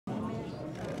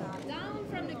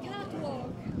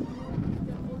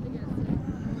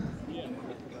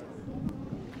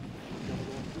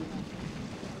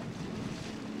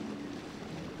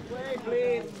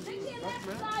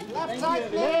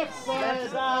Left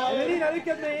side. Evelina, look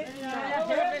at me.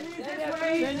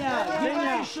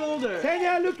 Ksenia, shoulder.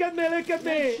 Ksenia, look at me, look at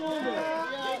me.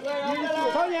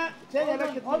 Ksenia, look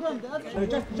at me. Hold on,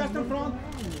 just in front.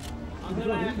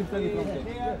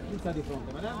 Inside the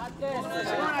front, madame.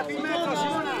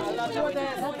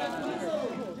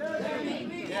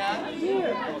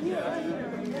 Here.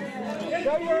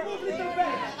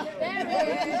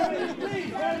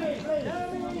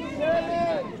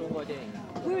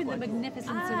 We're in the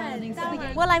magnificent surroundings.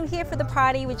 Well, I'm here for the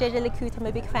party with Jaeger-LeCoultre. I'm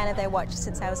a big fan of their watch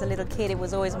since I was a little kid. It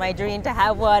was always my dream to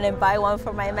have one and buy one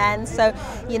for my man. So,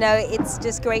 you know, it's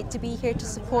just great to be here to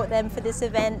support them for this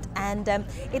event. And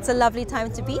it's a lovely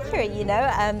time to be here, you know.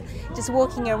 Just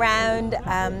walking around,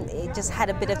 just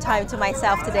had a bit of time to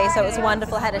myself today. So it was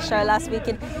wonderful. I had a show last week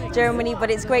in Germany,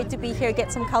 but it's great to be here,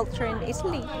 get some culture in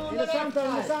Italy. In the center,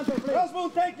 please.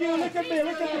 Rosemond, thank you. Look at me,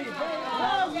 look at me.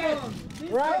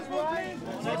 Right.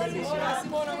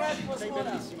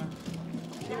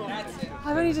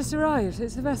 I've only just arrived.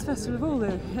 It's the best festival of all,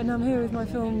 though, and I'm here with my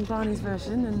film Barney's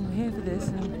version, and here for this.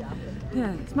 And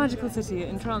yeah, it's a magical city. It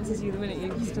entrances you the minute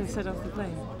you set off the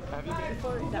plane.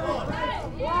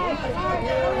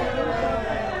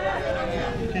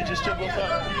 Can you just jump off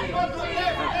that?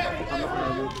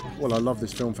 Well, I love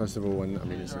this film festival, and I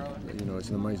mean, it's it's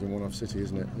an amazing one-off city,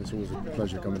 isn't it? It's always a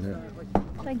pleasure coming here.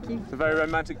 Thank you. It's a very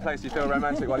romantic place. You feel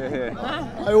romantic while you're here.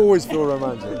 I always feel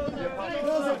romantic.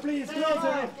 Closer, please,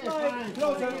 closer.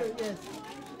 Closer. Yes.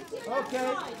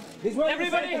 Okay. This way.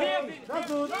 Everybody here. That's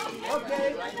good.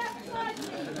 Okay.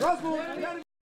 That's good.